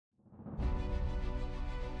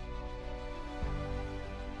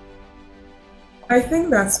I think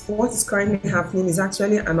that what is currently happening is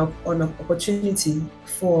actually an opportunity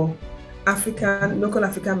for local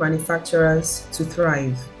African manufacturers to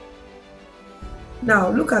thrive. Now,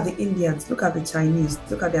 look at the Indians, look at the Chinese,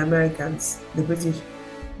 look at the Americans, the British.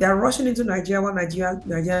 They are rushing into Nigeria while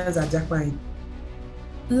Nigerians are jackpine.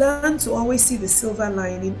 Learn to always see the silver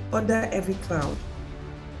lining under every cloud.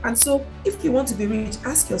 And so, if you want to be rich,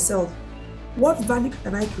 ask yourself, what value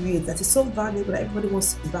can I create that is so valuable that everybody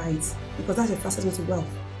wants to buy it? Because that's your fastest way to wealth.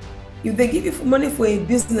 If they give you money for a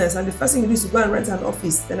business and the first thing you do is to go and rent an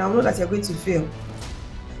office, then I'll know that you're going to fail.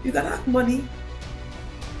 You can have money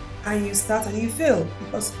and you start and you fail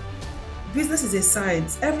because business is a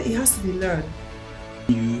science. It has to be learned.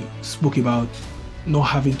 You spoke about not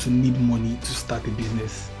having to need money to start a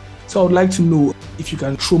business. So I would like to know if you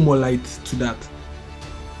can throw more light to that.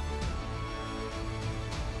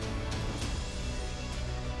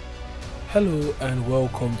 Hello and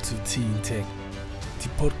welcome to Tea in Tech, the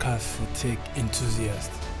podcast for tech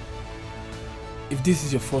enthusiasts. If this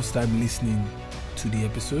is your first time listening to the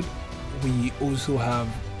episode, we also have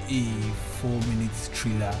a 4-minute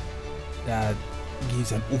trailer that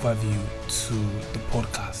gives an overview to the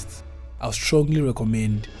podcast. I'll strongly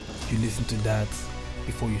recommend you listen to that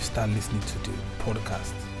before you start listening to the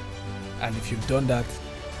podcast. And if you've done that,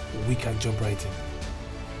 we can jump right in.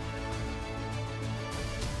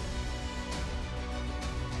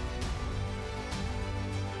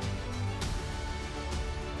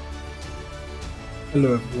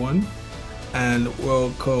 Hello everyone, and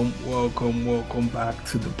welcome back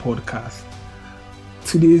to the podcast.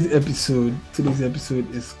 Today's episode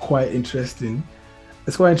is quite interesting.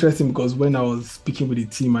 It's quite interesting because when I was speaking with the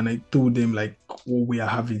team and I told them like what we are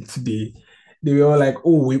having today, they were all like,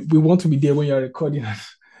 "Oh, we want to be there when you're recording,"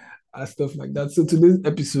 and stuff like that. So today's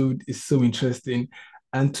episode is so interesting,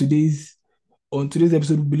 and on today's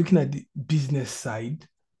episode we'll be looking at the business side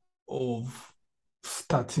of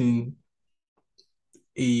starting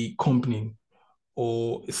a company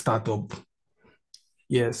or a startup.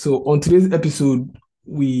 Yeah, so on today's episode,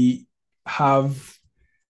 we have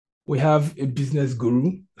a business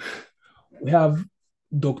guru. We have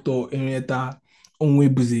Dr. Henrietta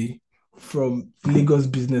Onwuegbuzie from Lagos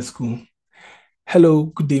Business School. Hello,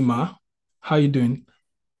 good day, ma. How are you doing?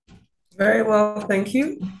 Very well, thank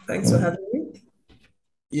you. Thanks for having me.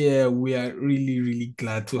 Yeah, we are really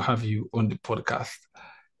glad to have you on the podcast.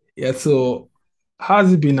 Yeah, so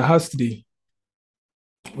how's it been? How's today?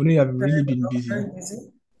 We know you have Very really been well, busy. very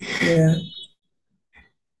busy. Yeah.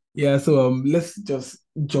 Yeah, so let's just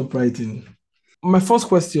jump right in. My first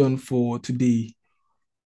question for today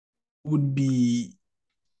would be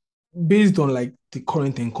based on like the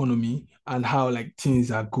current economy and how like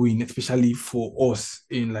things are going, especially for us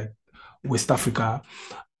in like West Africa.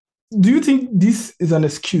 Do you think this is an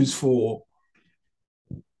excuse for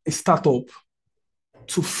a startup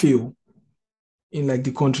to fail in like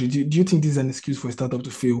the country? Do you think this is an excuse for a startup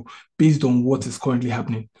to fail based on what is currently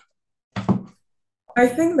happening? I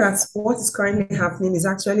think that what is currently happening is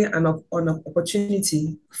actually an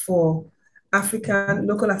opportunity for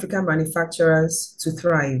local African manufacturers to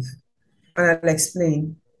thrive. And I'll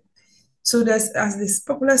explain. So as this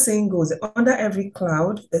popular saying goes, under every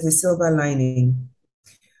cloud, there's a silver lining.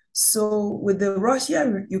 So with the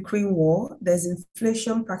Russia-Ukraine war, there's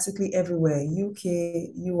inflation practically everywhere,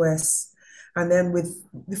 UK, US, and then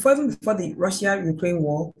even before the Russia-Ukraine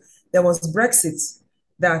war, there was Brexit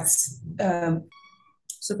that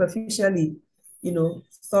superficially,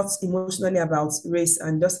 thought emotionally about race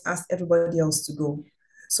and just asked everybody else to go.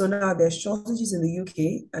 So now there's shortages in the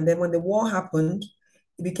UK, and then when the war happened,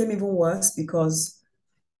 it became even worse because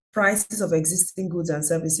prices of existing goods and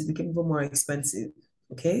services became even more expensive.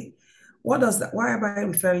 Okay. What does that? Why am I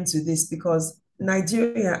referring to this? Because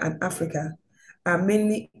Nigeria and Africa are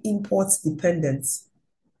mainly import dependent.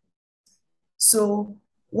 So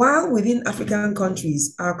while within African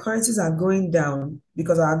countries, our currencies are going down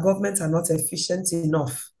because our governments are not efficient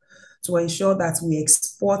enough to ensure that we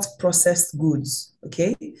export processed goods.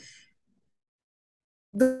 Okay.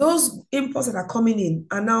 Those imports that are coming in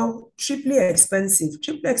are now triply expensive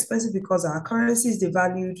because our currency is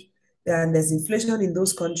devalued and there's inflation in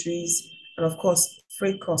those countries. And of course,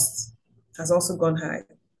 freight costs has also gone high.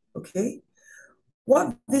 Okay.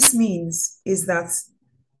 What this means is that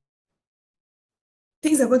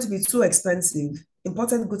things are going to be too expensive.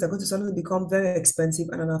 Imported goods are going to suddenly become very expensive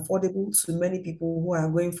and unaffordable to many people who are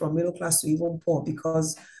going from middle class to even poor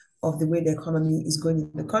because of the way the economy is going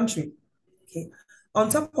in the country. Okay. On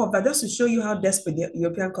top of that, just to show you how desperate the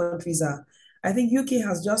European countries are, I think UK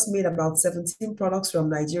has just made about 17 products from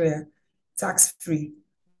Nigeria tax-free,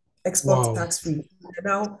 export Wow. tax-free.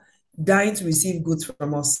 Now dying to receive goods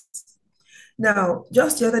from us. Now,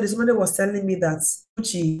 just the other day, somebody was telling me that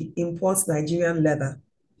Gucci imports Nigerian leather.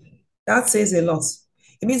 That says a lot.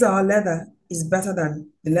 It means our leather is better than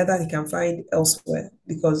the leather you can find elsewhere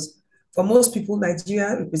because for most people,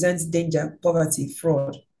 Nigeria represents danger, poverty,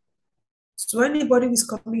 fraud. So anybody who's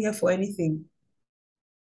coming here for anything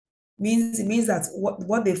means that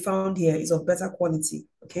what they found here is of better quality.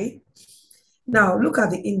 Okay. Now look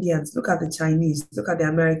at the Indians, look at the Chinese, look at the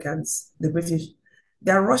Americans, the British.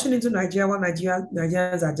 They are rushing into Nigeria while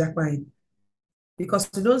Nigerians are jackpying because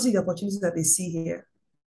they don't see the opportunities that they see here.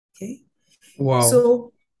 Okay. Wow.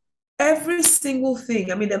 So every single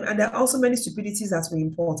thing, I mean, and there are also many stupidities that we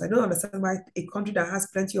import. I don't understand why a country that has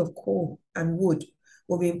plenty of coal and wood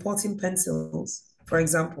will be importing pencils, for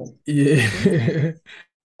example. Okay.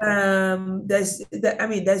 Yeah. There's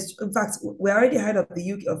in fact we're already ahead of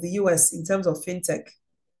the UK of the US in terms of fintech.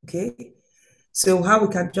 Okay. So how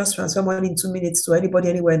we can just transfer money in 2 minutes to anybody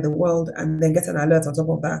anywhere in the world and then get an alert on top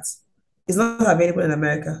of that. It's not available in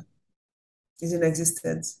America. It's in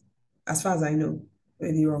existence, as far as I know.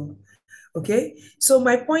 Maybe wrong. Okay. So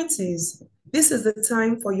my point is, this is the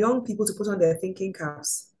time for young people to put on their thinking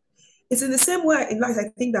caps. It's in the same way in life, I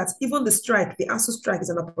think that even the strike, the ASU strike, is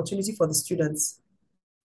an opportunity for the students.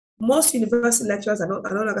 Most university lecturers are no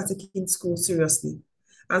longer taking school seriously.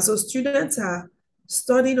 And so students are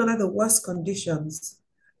studying under the worst conditions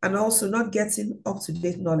and also not getting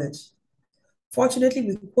up-to-date knowledge. Fortunately,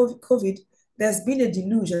 with COVID, there's been a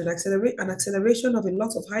deluge and an acceleration of a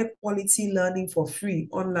lot of high-quality learning for free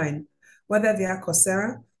online, whether they are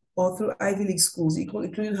Coursera or through Ivy League schools,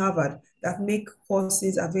 including Harvard, that make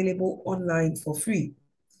courses available online for free.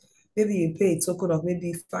 Maybe you pay a token of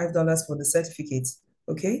maybe $5 for the certificate,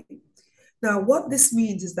 okay? Now, what this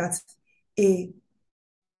means is that a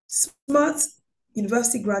smart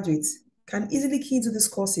university graduate can easily key into these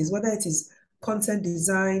courses, whether it is content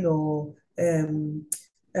design or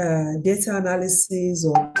data analysis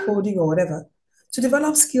or coding or whatever, to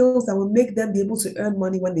develop skills that will make them be able to earn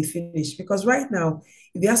money when they finish. Because right now,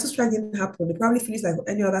 if the ASU strike didn't happen, they probably finish like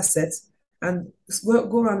any other set and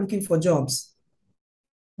go around looking for jobs.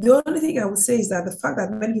 The only thing I would say is that the fact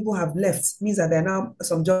that many people have left means that there are now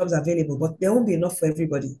some jobs available, but there won't be enough for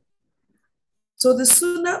everybody. So the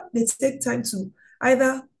sooner they take time to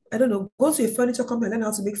either, I don't know, go to a furniture company and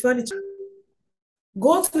learn how to make furniture,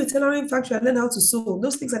 go to a tailoring factory and learn how to sew.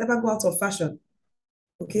 Those things that never go out of fashion.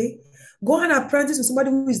 Okay. Go and apprentice with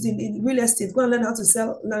somebody who is in real estate. Go and learn how to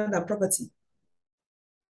sell land and property.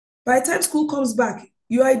 By the time school comes back,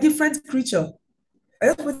 you are a different creature. I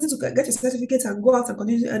just wanted to get a certificate and go out and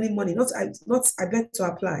continue earning money. I beg to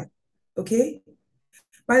apply. Okay.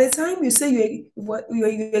 By the time you say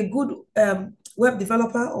you're a good web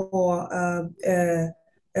developer or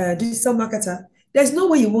digital marketer, there's no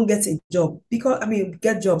way you won't get a job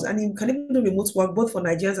get jobs, and you can even do remote work both for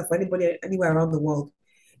Nigerians and for anybody anywhere around the world,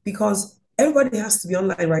 because everybody has to be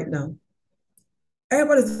online right now.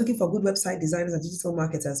 Everybody's looking for good website designers and digital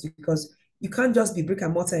marketers because you can't just be brick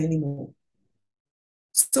and mortar anymore.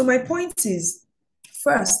 So my point is,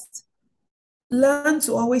 first, learn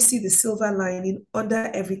to always see the silver lining under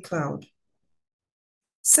every cloud.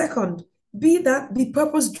 Second, be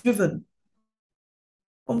purpose-driven.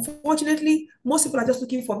 Unfortunately, most people are just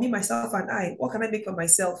looking for me, myself, and I. What can I make for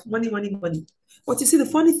myself? Money, money, money. But you see, the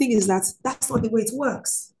funny thing is that that's not the way it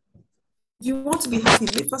works. If you want to be happy,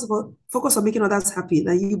 first of all, focus on making others happy,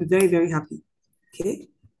 then you'll be very, very happy. Okay?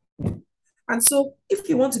 And so, if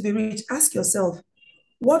you want to be rich, ask yourself,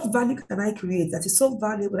 what value can I create that is so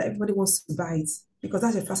valuable that everybody wants to buy it? Because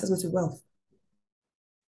that's the fastest way to wealth.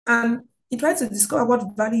 And you try to discover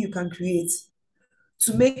what value you can create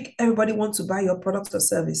to make everybody want to buy your product or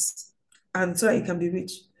service, and so that you can be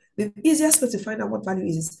rich. The easiest way to find out what value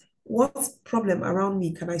is what problem around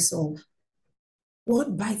me can I solve?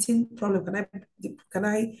 What biting problem can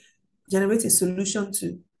I generate a solution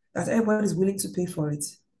to that everyone is willing to pay for it?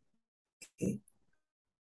 Okay.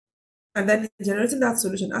 And then generating that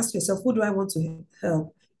solution, ask yourself, who do I want to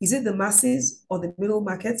help? Is it the masses or the middle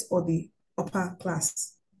market or the upper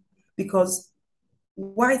class? Because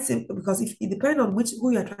because if it depends on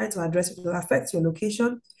who you're trying to address, it will affect your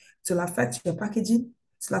location, it will affect your packaging,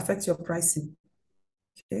 it will affect your pricing.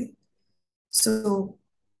 Okay. So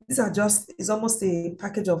it's almost a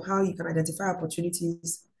package of how you can identify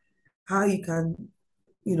opportunities, how you can,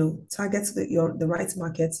 target the right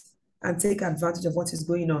market and take advantage of what is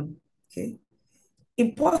going on. Okay.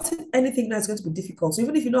 Importing anything that's going to be difficult. So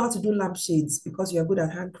even if you know how to do lampshades because you're good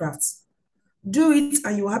at handcrafts, do it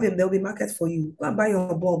and you have them. There'll be market for you. Go and buy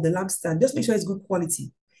your bulb, the lampstand. Just make sure it's good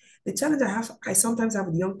quality. The challenge I sometimes have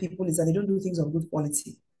with young people is that they don't do things of good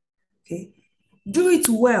quality. Okay. Do it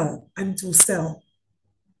well and it will sell.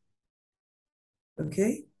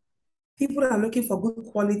 Okay. People are looking for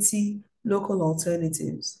good quality local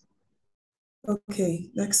alternatives. Okay,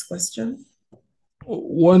 next question.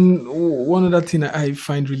 One other thing I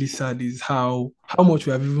find really sad is how much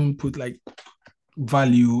we have even put like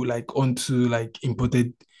value like onto like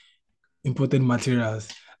imported materials.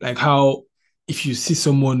 Like how if you see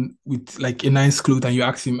someone with like a nice cloth and you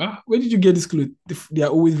ask him, where did you get this cloth? They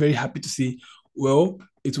are always very happy to say, well,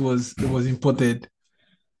 it was imported.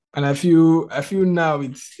 And I feel now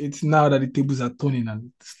it's now that the tables are turning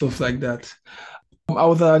and stuff like that. I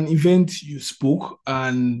was at an event you spoke,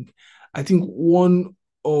 and I think one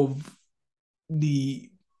of the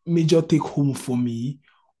major take home for me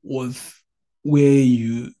was where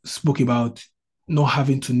you spoke about not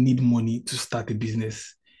having to need money to start a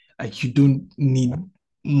business. Like you don't need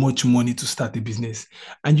much money to start a business.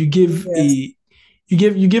 And Yes.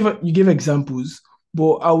 you gave examples,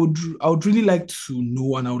 but I would really like to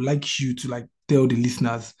know and I would like you to like tell the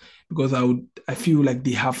listeners because I feel like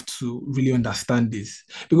they have to really understand this.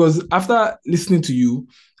 Because after listening to you,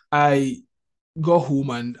 I got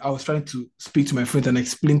home and I was trying to speak to my friends and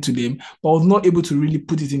explain to them, but I was not able to really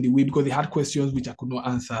put it in the way because they had questions which I could not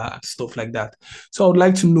answer and stuff like that. So I would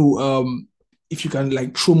like to know if you can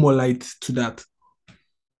like throw more light to that.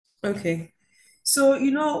 Okay. So,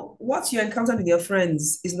 what you encounter with your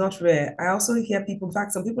friends is not rare. I also hear people, in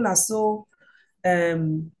fact, some people are so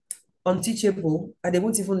um, unteachable and they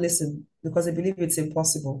won't even listen because they believe it's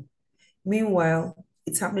impossible. Meanwhile,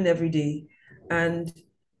 it's happening every day. And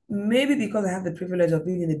maybe because I have the privilege of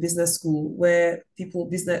being in a business school where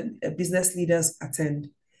business leaders attend,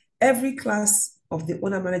 every class of the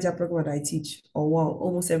owner manager program that I teach, or well,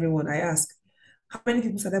 almost everyone, I ask, how many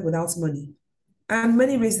people started without money? And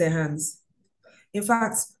many raise their hands. In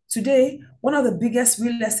fact, today, one of the biggest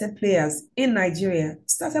real estate players in Nigeria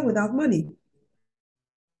started without money.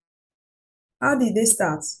 How did they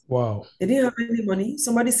start? Wow. They didn't have any money.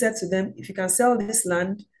 Somebody said to them, if you can sell this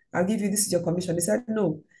land, I'll give you this is your commission. They said,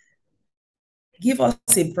 no, give us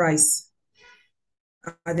a price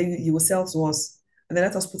and then you will sell to us. And then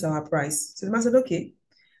let us put our price. So the man said, okay,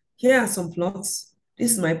 here are some plots.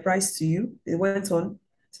 This is my price to you. They went on,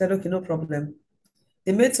 said, okay, no problem.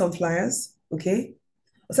 They made some flyers, okay?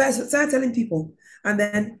 So I started telling people. And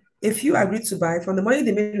then a few agreed to buy. From the money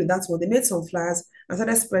they made with that one, they made some flyers and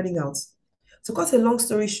started spreading out. To cut a long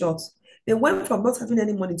story short, they went from not having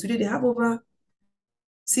any money. Today they have over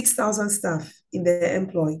 6,000 staff in their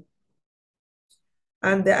employ.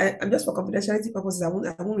 And I'm just for confidentiality purposes, I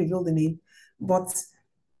won't reveal the name. But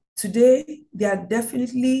today they are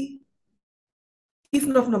definitely, if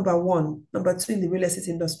not number one, number two in the real estate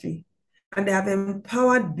industry. And they have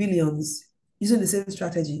empowered billions using the same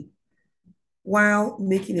strategy while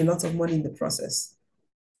making a lot of money in the process.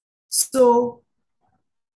 So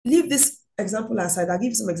leave this example aside. I'll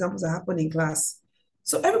give you some examples that happen in class.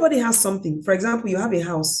 So everybody has something. For example, you have a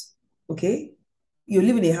house, okay? You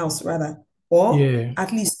live in a house rather, or Yeah.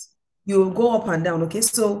 at least you go up and down, okay?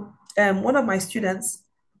 So one of my students,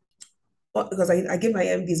 because I gave my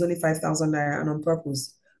MDs only 5,000 naira and on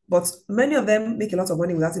purpose, but many of them make a lot of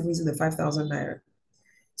money without even using the 5,000 naira.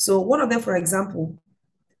 So one of them, for example,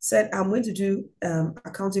 said, I'm going to do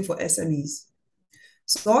accounting for SMEs.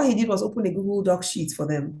 So all he did was open a Google Doc sheet for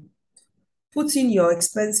them. Put in your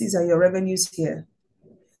expenses and your revenues here.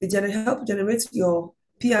 They help generate your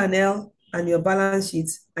P&L and your balance sheet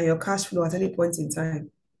and your cash flow at any point in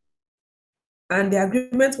time. And the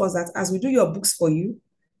agreement was that as we do your books for you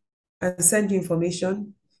and send you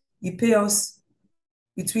information, you pay us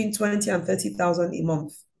between 20 and 30,000 a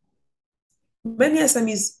month. Many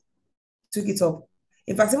SMEs took it up.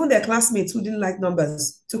 In fact, even their classmates who didn't like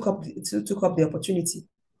numbers took up the opportunity.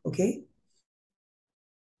 Okay.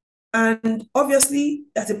 And obviously,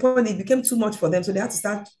 at a point, it became too much for them. So they had to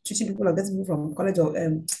start teaching people and getting people from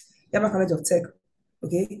Yaba College of Tech,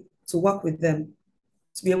 okay, to work with them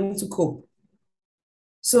to be able to cope.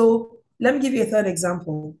 So let me give you a third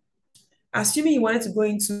example. Assuming you wanted to go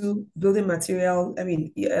into building material,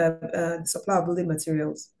 supply of building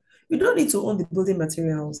materials, you don't need to own the building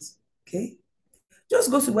materials, okay? Just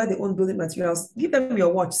go to where they own building materials, give them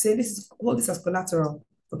your watch, say hold this as collateral,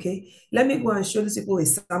 okay? Let me go and show these people a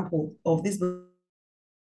sample of this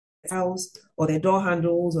house or their door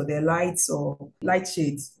handles or their lights or light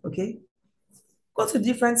shades, okay? Go to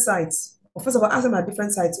different sites. Well, first of all, ask them at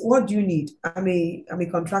different sites, what do you need? I'm a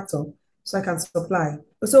contractor, so I can supply.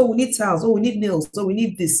 So we need tiles, oh, we need nails, so we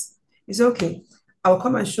need this. You say, okay, I'll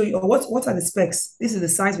come and show you, or what are the specs? This is the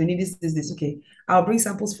size we need, this. Okay, I'll bring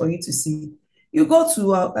samples for you to see. You go to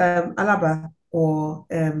Alaba or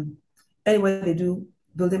anywhere they do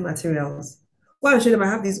building materials. Go and show them I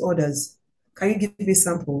have these orders. Can you give me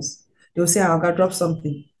samples? They'll say, I'll go drop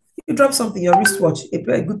something. You drop something, your wristwatch, a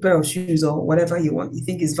good pair of shoes or whatever you want, you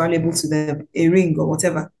think is valuable to them, a ring or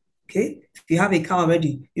whatever. Okay. If you have a car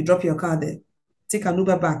already, you drop your car there. Take an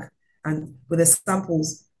Uber back and with the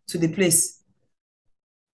samples to the place.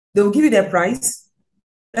 They will give you their price.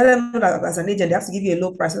 Let them know that as an agent, they have to give you a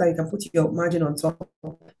low price so that you can put your margin on top.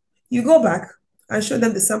 You go back and show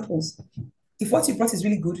them the samples. If what you brought is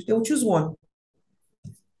really good, they will choose one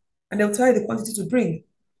and they'll tell you the quantity to bring.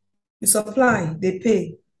 You supply, they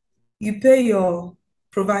pay. You pay your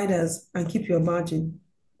providers and keep your margin.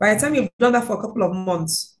 By the time you've done that for a couple of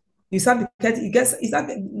months, you start getting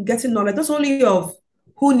knowledge, not only of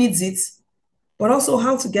who needs it, but also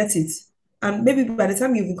how to get it. And maybe by the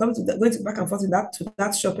time you've come to going to back and forth to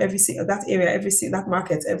that shop that area that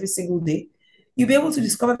market every single day, you'll be able to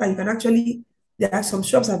discover that you can actually there are some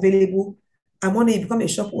shops available, and one day you become a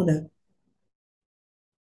shop owner,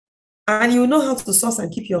 and you know how to source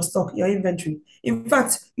and keep your stock, your inventory. In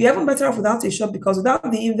fact, you're even better off without a shop because without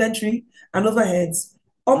the inventory and overheads,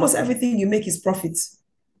 almost everything you make is profit,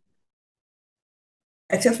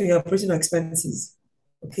 except for your operating expenses.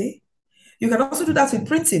 Okay. You can also do that with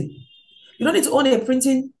printing. You don't need to own a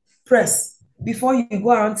printing press before you go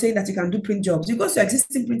around saying that you can do print jobs. You go to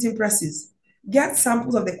existing printing presses, get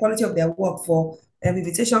samples of the quality of their work for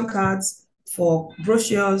invitation cards, for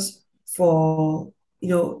brochures, for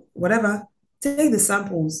whatever. Take the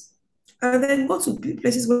samples and then go to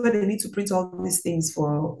places where they need to print all these things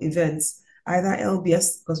for events, either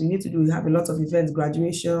LBS, because we have a lot of events,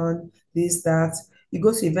 graduation, this, that. You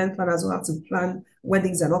go to event planners who have to plan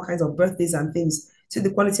weddings and all kinds of birthdays and things. See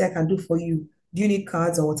the quality I can do for you. Do you need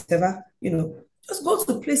cards or whatever? Just go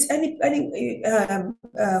to place any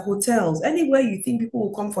hotels, anywhere you think people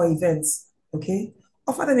will come for events. Okay,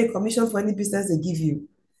 offer them a commission for any business they give you.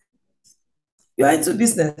 You're into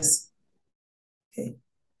business. Okay.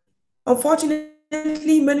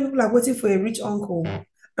 Unfortunately, many people are waiting for a rich uncle, and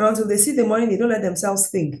until they see the money, they don't let themselves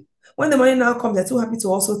think. When the money now comes, they're too happy to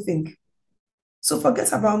also think. So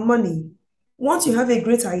forget about money. Once you have a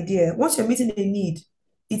great idea, once you're meeting a need,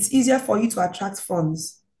 it's easier for you to attract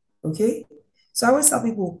funds. Okay? So I always tell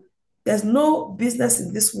people, there's no business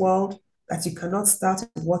in this world that you cannot start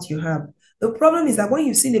with what you have. The problem is that when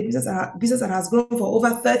you've seen a business that has grown for over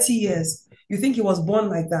 30 years, you think it was born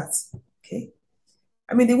like that. Okay?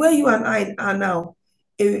 I mean, the way you and I are now,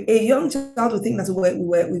 a young child would think that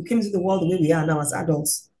we came into the world the way we are now as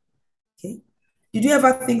adults. Okay? Did you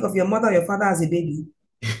ever think of your mother or your father as a baby?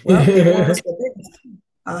 Well, they once were babies.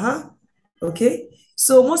 Okay.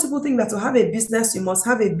 So most people think that to have a business, you must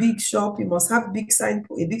have a big shop, you must have a big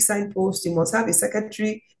signpost, you must have a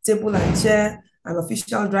secretary, table and chair, an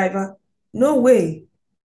official driver. No way.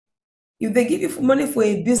 If they give you money for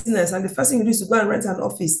a business and the first thing you do is to go and rent an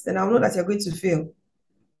office, then I'll know that you're going to fail.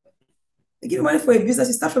 They give you money for a business,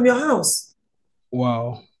 you start from your house.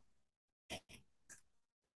 Wow.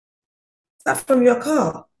 Start from your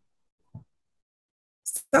car.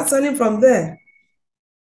 Start selling from there.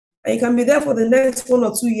 And you can be there for the next 1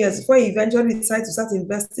 or 2 years before you eventually decide to start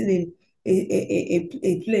investing in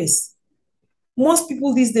a place. Most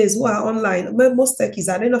people these days who are online, most techies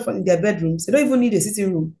are not in their bedrooms. They don't even need a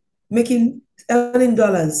sitting room, earning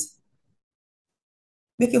dollars,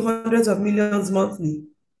 making hundreds of millions monthly.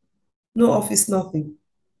 No office, nothing.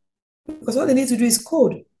 Because what they need to do is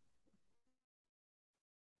code.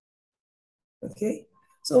 Okay.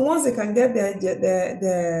 So once they can get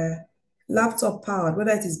their laptop powered,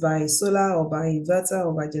 whether it is by solar or by inverter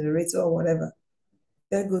or by generator or whatever,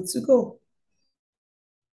 they're good to go.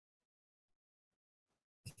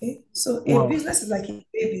 Okay. So a Wow. business is like a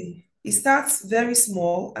baby. It starts very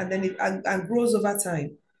small and then and grows over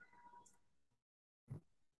time.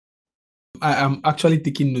 I am actually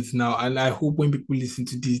taking notes now, and I hope when people listen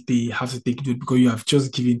to this, they have to take note because you have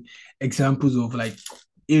just given examples of like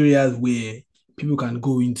areas where people can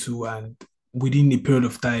go into and within a period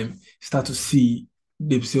of time start to see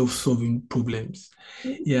themselves solving problems.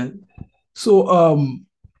 Yeah. So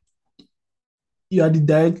you are the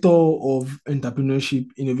director of Entrepreneurship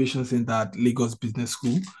Innovation Center at Lagos Business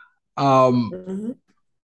School. Mhm.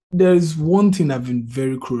 There is one thing I've been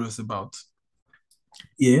very curious about.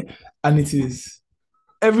 Yeah. And it is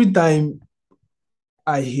every time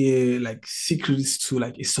I hear like secrets to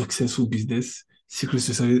like a successful business, secrets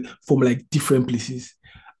to success from like different places.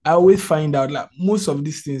 I always find out like most of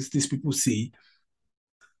these things these people say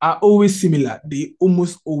are always similar. They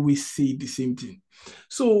almost always say the same thing.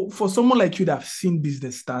 So for someone like you that have seen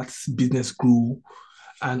business starts, business grow,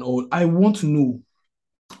 and all, I want to know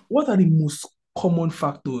what are the most common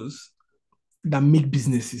factors that make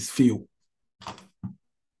businesses fail?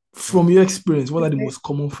 From your experience, what are the most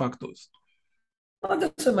common factors? Not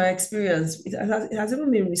just from my experience, it has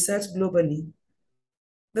even been researched globally.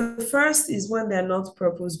 The first is when they're not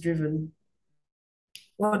purpose driven.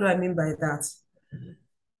 What do I mean by that?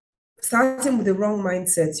 Starting with the wrong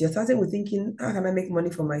mindset, you're starting with thinking, how can I make money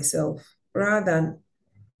for myself? Rather than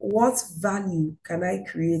what value can I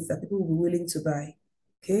create that people will be willing to buy?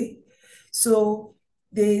 Okay. So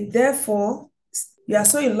therefore, you are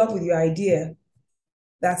so in love with your idea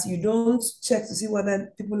that you don't check to see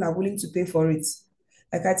whether people are willing to pay for it.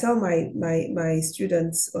 Like I tell my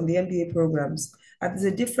students on the MBA programs, there's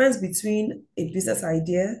a difference between a business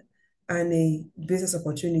idea and a business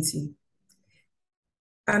opportunity.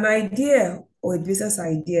 An idea or a business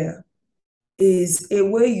idea is a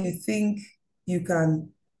way you think you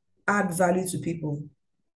can add value to people,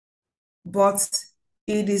 but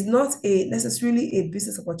it is not necessarily a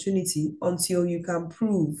business opportunity until you can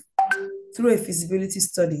prove through a feasibility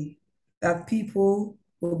study that people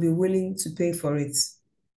will be willing to pay for it.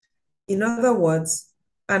 In other words,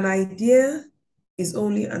 an idea is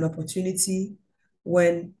only an opportunity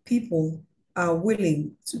when people are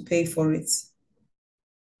willing to pay for it.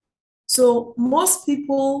 So most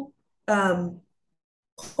people come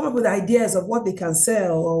up with ideas of what they can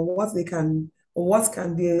sell or what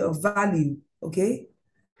can be of value. Okay.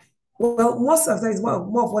 Well, most of the time is more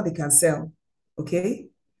of what they can sell. Okay.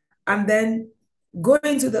 And then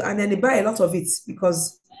and then they buy a lot of it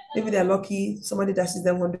because maybe they're lucky, somebody dashes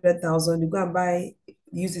them 100,000, they go and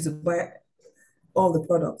use it to buy all the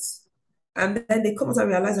products. And then they come out and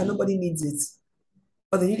realize that nobody needs it,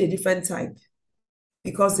 or they need a different type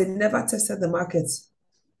because they never tested the market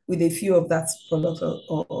with a few of that product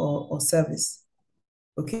or service.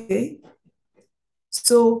 Okay.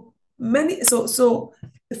 So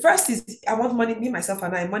the first is I want money, me, myself,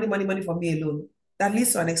 and I, money for me alone. That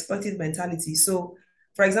leads to an exploited mentality. So,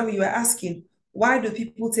 for example, you were asking, why do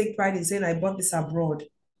people take pride in saying I bought this abroad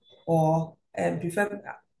or prefer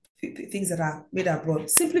things that are made abroad?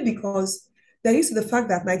 Simply because they're used to the fact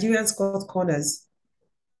that Nigerians cut corners.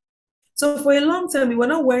 So for a long time, we were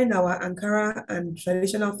not wearing our Ankara and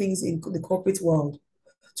traditional things in the corporate world.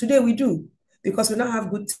 Today we do, because we now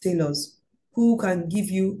have good tailors who can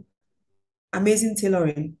give you amazing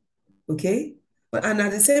tailoring. Okay. And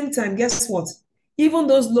at the same time, guess what? Even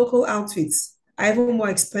those local outfits are even more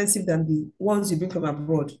expensive than the ones you bring from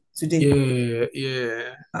abroad today. Yeah.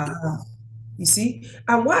 You see?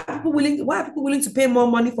 And why are people willing to pay more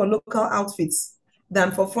money for local outfits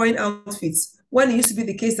than for foreign outfits when it used to be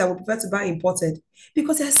the case that we prefer to buy imported?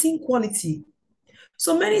 Because they're seeing quality.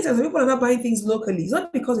 So many times people are not buying things locally. It's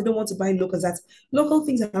not because they don't want to buy locals, that local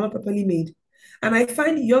things are not properly made. And I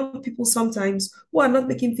find young people sometimes who are not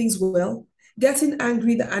making things well, getting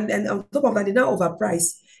angry, and on top of that, they now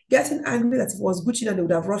overprice, getting angry that if it was Gucci, then they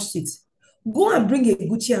would have rushed it. Go and bring a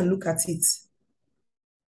Gucci and look at it.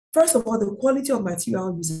 First of all, the quality of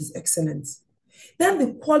material used is excellent. Then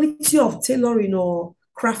the quality of tailoring or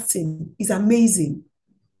crafting is amazing.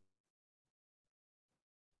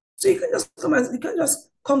 So you can't just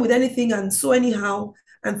come with anything and sew anyhow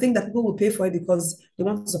and think that people will pay for it because they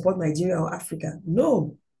want to support Nigeria or Africa.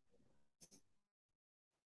 No.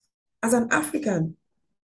 As an African,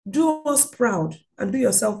 do us proud and do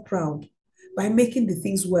yourself proud by making the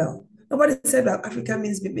things well. Nobody said that Africa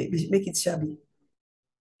means make it shabby.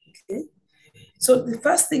 Okay. So the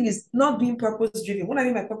first thing is not being purpose driven. What I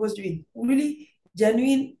mean by purpose driven, really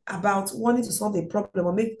genuine about wanting to solve a problem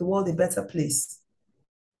or make the world a better place.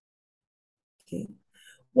 Okay.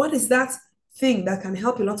 What is that thing that can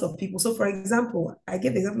help a lot of people? So for example, I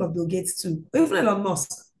gave the example of Bill Gates too, or even Elon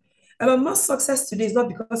Musk. Elon Musk's success today is not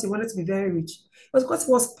because he wanted to be very rich. It was because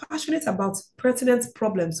he was passionate about pertinent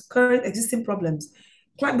problems, current existing problems.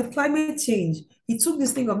 With climate change, he took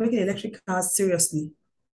this thing of making electric cars seriously.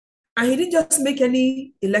 And he didn't just make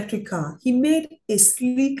any electric car. He made a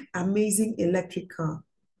sleek, amazing electric car.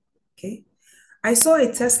 Okay. I saw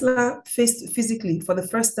a Tesla physically for the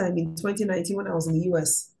first time in 2019 when I was in the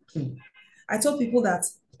US. I told people that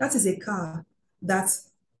is a car that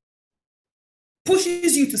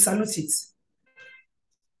pushes you to salute it.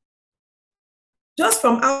 Just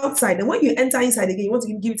from outside. And when you enter inside again, you want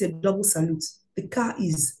to give it a double salute. The car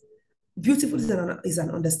is beautiful, is an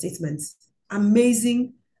understatement.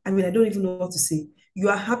 Amazing. I mean, I don't even know what to say. You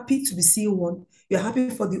are happy to be seeing one. You're happy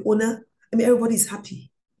for the owner. I mean, everybody is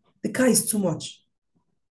happy. The car is too much.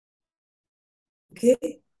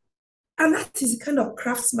 Okay? And that is the kind of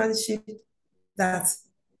craftsmanship that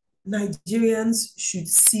Nigerians should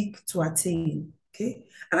seek to attain. Okay?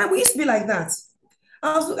 And we used to be like that.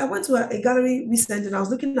 I went to a gallery recently and I was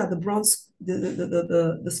looking at the bronze,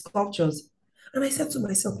 the sculptures. And I said to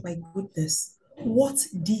myself, my goodness, what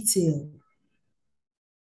detail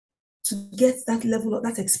to get that level of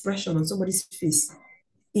that expression on somebody's face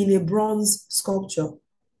in a bronze sculpture.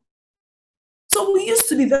 So we used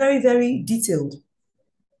to be very, very detailed.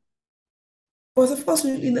 But of course,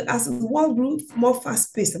 as the world grew more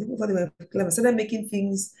fast-paced and people thought they were clever, started making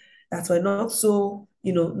things that were not so,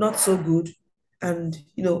 not so good, and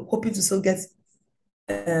hoping to still get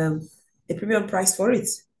a premium price for it.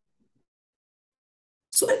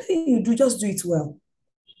 So anything you do, just do it well.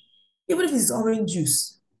 Even if it's orange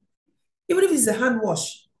juice, even if it's a hand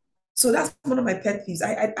wash. So that's one of my pet peeves.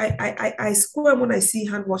 I swear when I see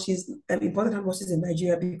hand washes, important hand washes in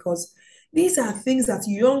Nigeria, because these are things that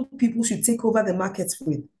young people should take over the markets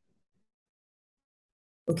with.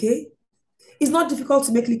 Okay? It's not difficult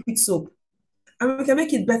to make liquid soap, and we can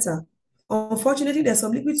make it better. Unfortunately, there's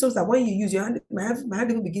some liquid soaps that when you use your hand, my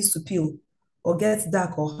hand even begins to peel or get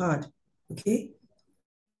dark or hard. Okay?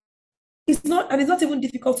 It's not, and it's not even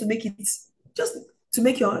difficult to make it. Just to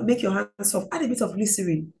make your hands soft, add a bit of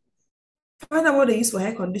glycerin. Find out what they use for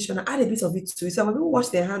hair conditioner, add a bit of it to it. So when people wash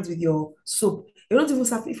their hands with your soap, you don't even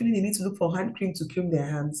start feeling the need to look for hand cream to cream their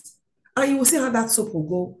hands. And you will see how that soap will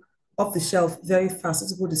go off the shelf very fast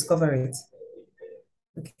so people discover it.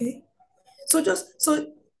 Okay? So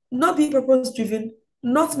not being purpose driven,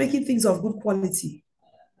 not making things of good quality.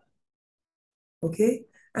 Okay?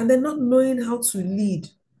 And then not knowing how to lead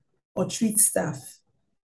or treat staff.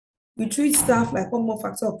 We treat staff like one more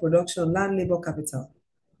factor of production, land, labor, capital.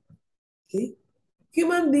 Okay?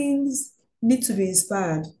 Human beings need to be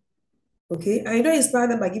inspired. Okay? And you don't inspire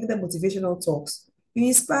them by giving them motivational talks. You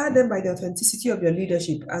inspire them by the authenticity of your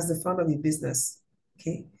leadership as the founder of a business.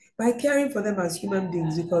 Okay? By caring for them as human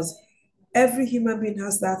beings, because every human being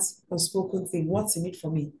has that unspoken thing. What's in it for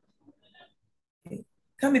me? Okay?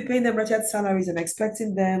 Can't be paying them wretched salaries and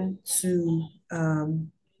expecting them to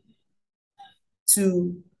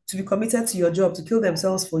be committed to your job, to kill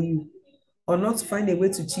themselves for you, or not to find a way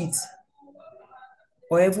to cheat,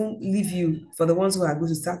 or even leave you for the ones who are going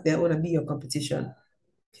to start their own and be your competition.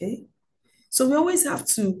 Okay? So we always have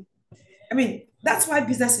to, that's why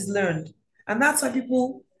business is learned. And that's why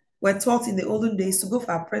people were taught in the olden days to go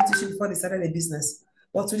for apprenticeship before they started a business.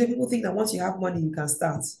 But today people think that once you have money, you can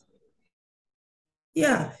start.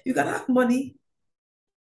 Yeah, you can have money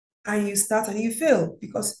and you start and you fail,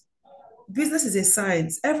 because business is a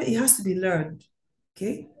science. It has to be learned.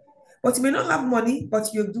 Okay? But you may not have money,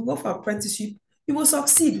 but you do go for apprenticeship, you will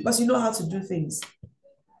succeed because you know how to do things.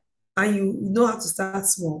 And you know how to start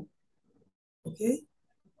small. Okay?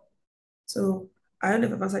 So I don't know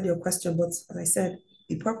if I've answered your question, but as I said,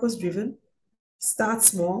 be purpose driven, start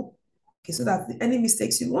small. Okay, so that any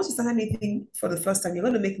mistakes, once you start anything for the first time, you're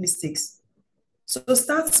going to make mistakes. So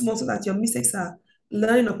start small so that your mistakes are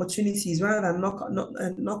learning opportunities rather than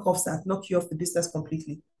knock-offs that knock you off the business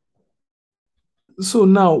completely. So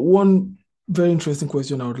now, one very interesting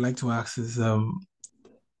question I would like to ask is,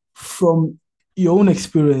 from your own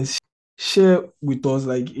experience, share with us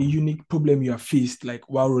like a unique problem you have faced like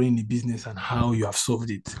while running a business and how you have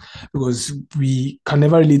solved it, because we can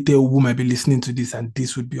never really tell who might be listening to this and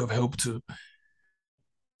this would be of help to.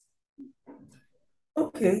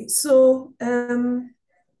 Okay, so the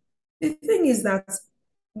thing is that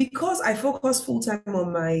because I focus full-time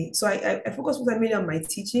on I focus full-time mainly on my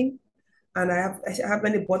teaching, and I have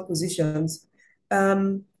many board positions.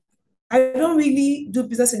 I don't really do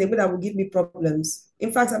business in a way that will give me problems.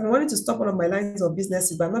 In fact, I've been wanting to stop one of my lines of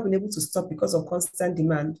businesses, but I've not been able to stop because of constant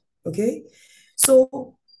demand. Okay.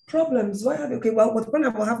 So problems, okay, well, what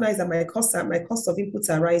problem I will have now is that my cost of inputs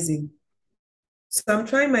are rising. So I'm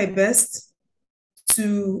trying my best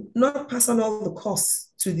to not pass on all the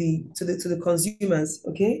costs to the consumers.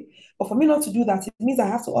 Okay. But for me not to do that, it means I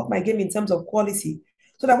have to up my game in terms of quality.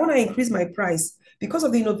 So that when I increase my price, because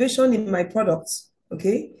of the innovation in my products,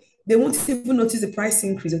 okay, they won't even notice the price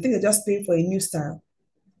increase. I think they're just paying for a new style.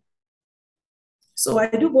 So I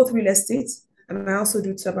do both real estate and I also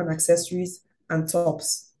do turban accessories and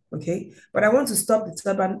tops. Okay. But I want to stop the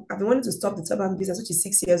turban. I've been wanting to stop the turban business, which is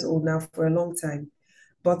 6 years old now, for a long time.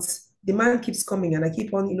 But demand keeps coming and I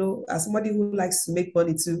keep on, as somebody who likes to make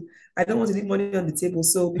money too, I don't want to leave money on the table.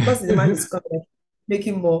 So because the demand is coming,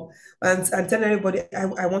 making more and telling everybody,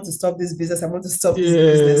 I want to stop this business. I want to stop this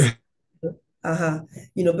business. Yeah.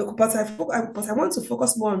 But I want to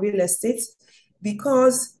focus more on real estate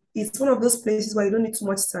because it's one of those places where you don't need too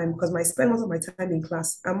much time, because I spend most of my time in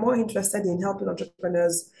class. I'm more interested in helping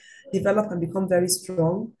entrepreneurs develop and become very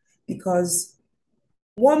strong, because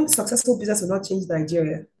one successful business will not change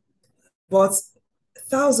Nigeria, but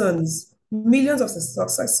thousands, millions of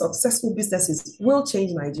successful businesses will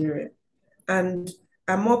change Nigeria. And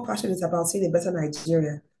I'm more passionate about seeing a better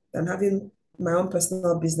Nigeria than having my own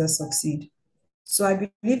personal business succeed. So I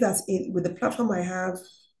believe that with the platform I have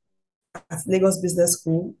at Lagos Business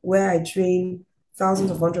School, where I train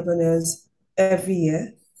thousands of entrepreneurs every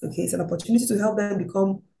year, okay, it's an opportunity to help them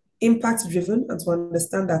become impact driven and to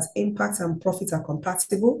understand that impact and profit are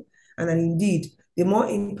compatible. And then indeed, the more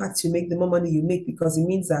impact you make, the more money you make, because it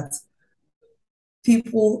means that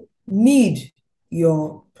people need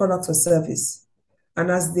your product or service.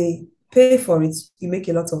 And as they pay for it, you make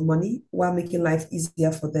a lot of money while making life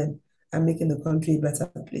easier for them and making the country a better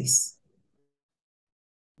place.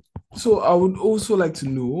 So I would also like to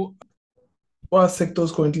know what are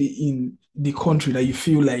sectors currently in the country that you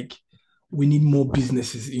feel like we need more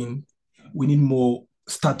businesses in, we need more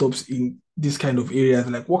startups in this kind of areas?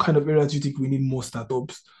 Like, what kind of areas do you think we need more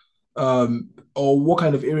startups? Or what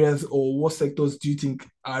kind of areas or what sectors do you think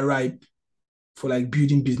are ripe for like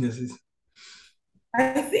building businesses?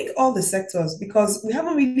 I think all the sectors, because we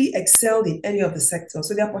haven't really excelled in any of the sectors.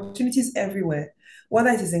 So there are opportunities everywhere,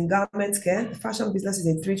 whether it is in garment care, the fashion business is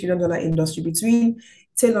a $3 trillion industry, between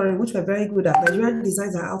tailoring, which we're very good at. Nigerian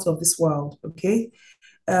designs are out of this world, okay?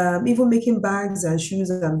 Even making bags and shoes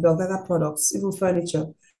and belt, other products, even furniture,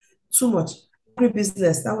 too much.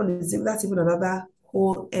 Business, that's even another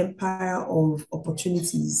whole empire of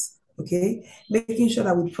opportunities. Okay, making sure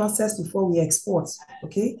that we process before we export.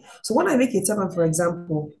 Okay, so when I make a turban, for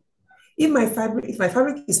example, if my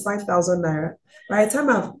fabric is 5,000 naira, by the time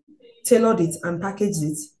I've tailored it and packaged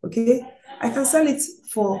it, okay, I can sell it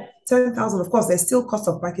for 10,000. Of course, there's still cost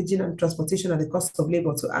of packaging and transportation and the cost of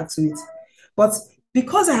labor to add to it. But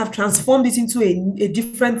because I have transformed it into a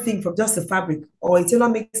different thing from just the fabric, or a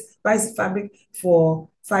tailor buys the fabric for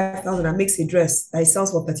 5,000 and makes a dress that he sells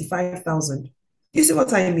for 35,000. You see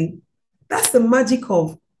what I mean? That's the magic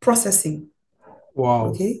of processing. Wow.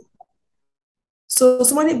 Okay. So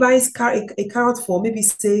somebody buys a carrot for maybe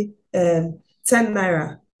say 10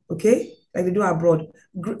 naira, okay, like they do abroad.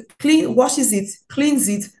 Washes it, cleans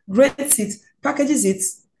it, grates it, packages it,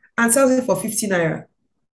 and sells it for 50 naira.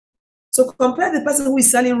 So compare the person who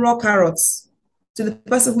is selling raw carrots to the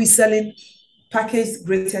person who is selling packaged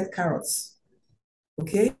grated carrots.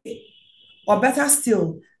 Okay? Or better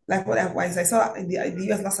still, like what I saw in the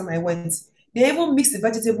US last time I went, they even mix the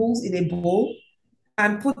vegetables in a bowl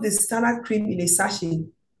and put the standard cream in a sachet.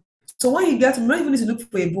 So when you get, you don't even need to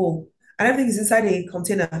look for a bowl, and everything is inside a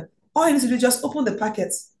container. All you need to do is just open the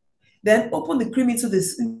packet, then open the cream into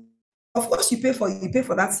this. Of course, you pay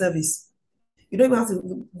for that service. You don't even have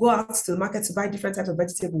to go out to the market to buy different types of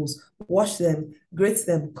vegetables, wash them, grate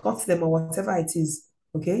them, cut them, or whatever it is.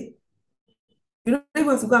 Okay. You don't even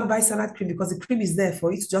have to go and buy salad cream because the cream is there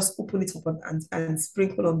for you to just open it up and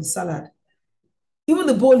sprinkle on the salad. Even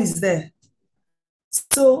the bowl is there.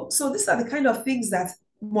 So these are the kind of things that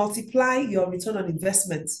multiply your return on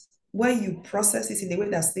investment when you process it in a way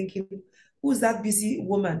that's thinking, who's that busy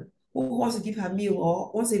woman who wants to give her meal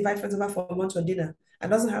or wants to invite friends over for lunch or dinner and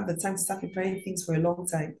doesn't have the time to start preparing things for a long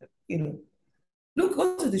time? Look,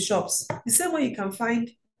 go to the shops. The same way you can find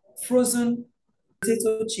frozen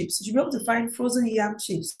potato chips, you'll be able to find frozen yam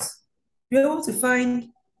chips. You're able to find,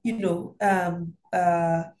 you know,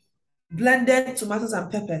 blended tomatoes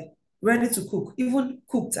and pepper ready to cook, even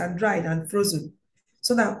cooked and dried and frozen.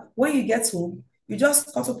 So that when you get home, you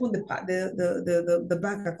just cut open the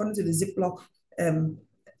bag according to the Ziploc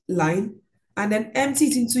line and then empty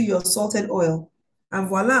it into your salted oil and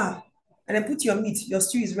voila. And then put your meat, your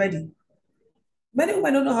stew is ready. Many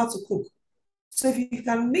women don't know how to cook. So if you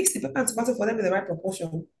can mix the pepper and tomato for them in the right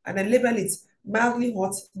proportion and then label it mildly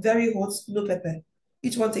hot, very hot, no pepper.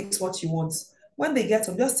 Each one takes what you want. When they get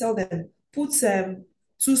home, just tell them, put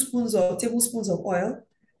 2 spoons or tablespoons of oil,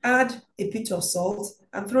 add a pinch of salt,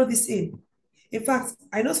 and throw this in. In fact,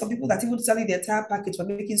 I know some people that even selling the entire package for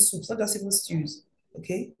making soups, not just even stews.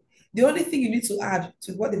 Okay. The only thing you need to add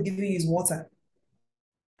to what they're giving you is water.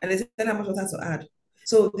 And they tell how much water to add.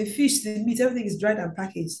 So the fish, the meat, everything is dried and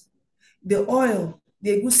packaged. The oil,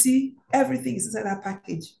 the egusi, everything is inside that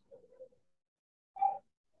package.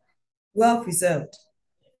 Well preserved.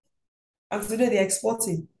 And today they're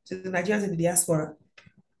exporting to the Nigerians in the diaspora.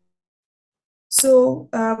 So,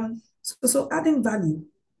 so adding value,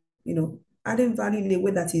 adding value in a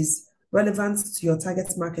way that is relevant to your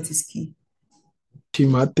target market is key.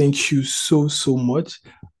 Kima, thank you so much.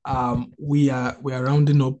 We are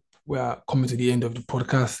rounding up. We are coming to the end of the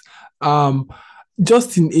podcast.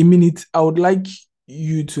 Just in a minute, I would like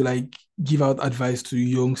you to like give out advice to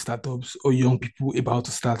young startups or young people about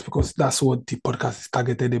to start, because that's what the podcast is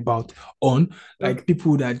targeted about on, like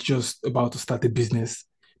people that are just about to start a business,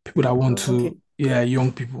 people that want Okay. to, yeah,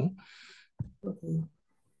 young people. Okay.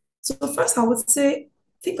 So first, I would say,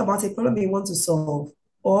 think about a problem you want to solve.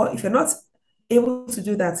 Or if you're not able to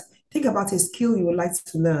do that, think about a skill you would like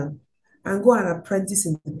to learn and go and apprentice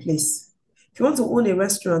in the place. If you want to own a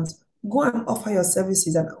restaurant, go and offer your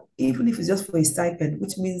services, and even if it's just for a stipend,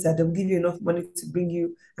 which means that they'll give you enough money to bring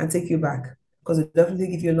you and take you back. Because they'll definitely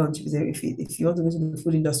give you lunch if you want to go to the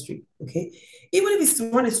food industry. Okay. Even if it's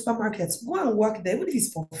to run a supermarket, go and work there, even if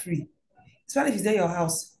it's for free. Especially if it's near your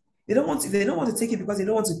house. They don't want to take it because they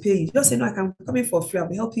don't want to pay you. Just say, no, I can come in for free. I'll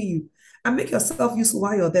be helping you. And make yourself useful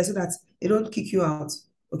while you're there so that they don't kick you out.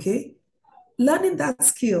 Okay. Learning that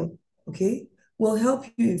skill, okay, will help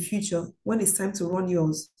you in future when it's time to run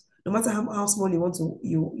yours. No matter how small you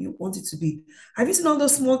want it to be. Have you seen all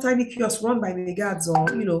those small tiny kiosks run by the guards or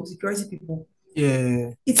security people?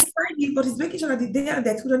 Yeah. It's tiny, but it's making sure that they and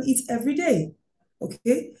their children eat every day.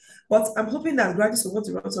 Okay. But I'm hoping that graduates will want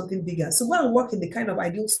to run something bigger. So go and work in the kind of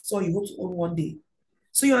ideal store you hope to own one day.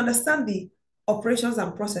 So you understand the operations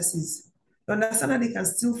and processes. You understand how they can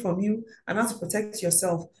steal from you and how to protect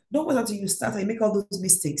yourself. Don't wait until you start and you make all those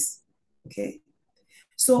mistakes. Okay.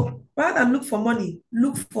 So rather than look for money,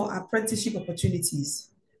 look for apprenticeship opportunities.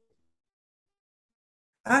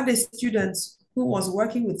 I had a student who was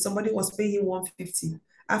working with somebody who was paying him 150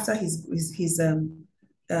 after his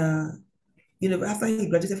after he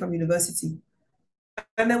graduated from university.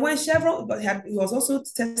 And then when Chevron, but he was also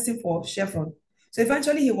testing for Chevron. So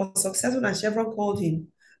eventually he was successful and Chevron called him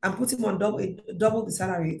and put him on double the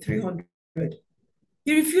salary, 300.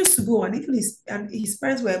 He refused to go, and even his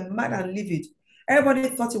parents were mad and livid. Everybody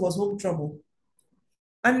thought it was home trouble.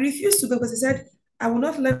 And he refused to go because he said, I will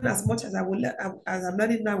not learn as much as as I'm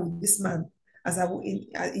learning now with this man as I will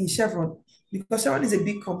in Chevron, because Chevron is a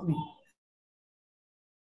big company.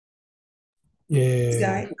 This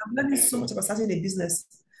Yeah. guy, I'm learning so much about starting a business.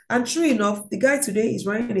 And true enough, the guy today is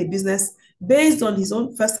running a business based on his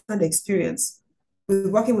own first-hand experience with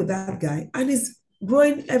working with that guy, and is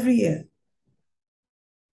growing every year,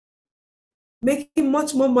 making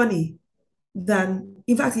much more money than,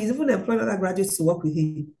 in fact, he's even employing other graduates to work with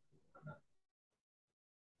him.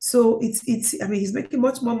 So I mean, he's making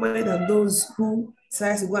much more money than those who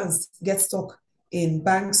decide to go and get stuck in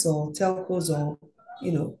banks or telcos or,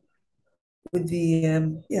 with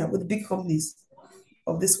the big companies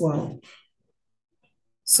of this world.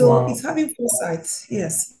 So Wow. it's having foresight,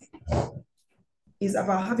 yes. It's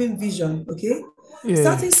about having vision, okay? Yeah.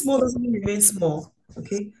 Starting small doesn't mean remain small,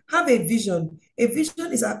 okay? Have a vision. A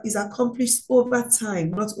vision is accomplished over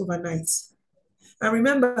time, not overnight. And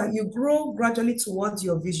remember, you grow gradually towards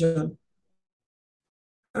your vision.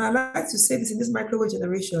 And I like to say this in this microwave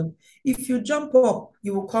generation. If you jump up,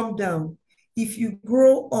 you will come down. If you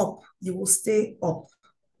grow up, you will stay up.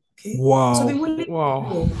 Okay. So be Wow. willing to Wow.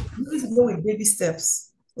 go. Willing to go with baby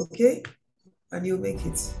steps. Okay. And you'll make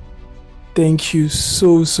it. Thank you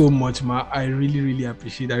so much, Ma. I really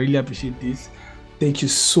appreciate this. Thank you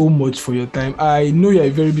so much for your time. I know you're a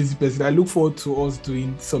very busy person. I look forward to us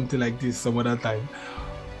doing something like this some other time.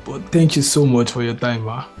 But thank you so much for your time,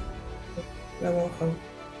 Ma. You're welcome.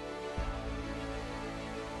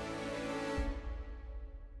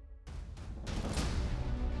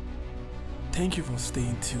 Thank you for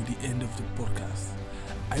staying till the end of the podcast.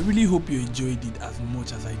 I really hope you enjoyed it as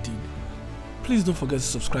much as I did. Please don't forget to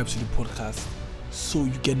subscribe to the podcast so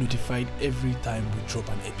you get notified every time we drop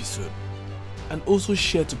an episode. And also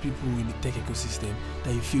share to people in the tech ecosystem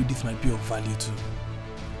that you feel this might be of value to.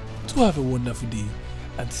 Do have a wonderful day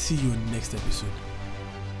and see you in the next episode.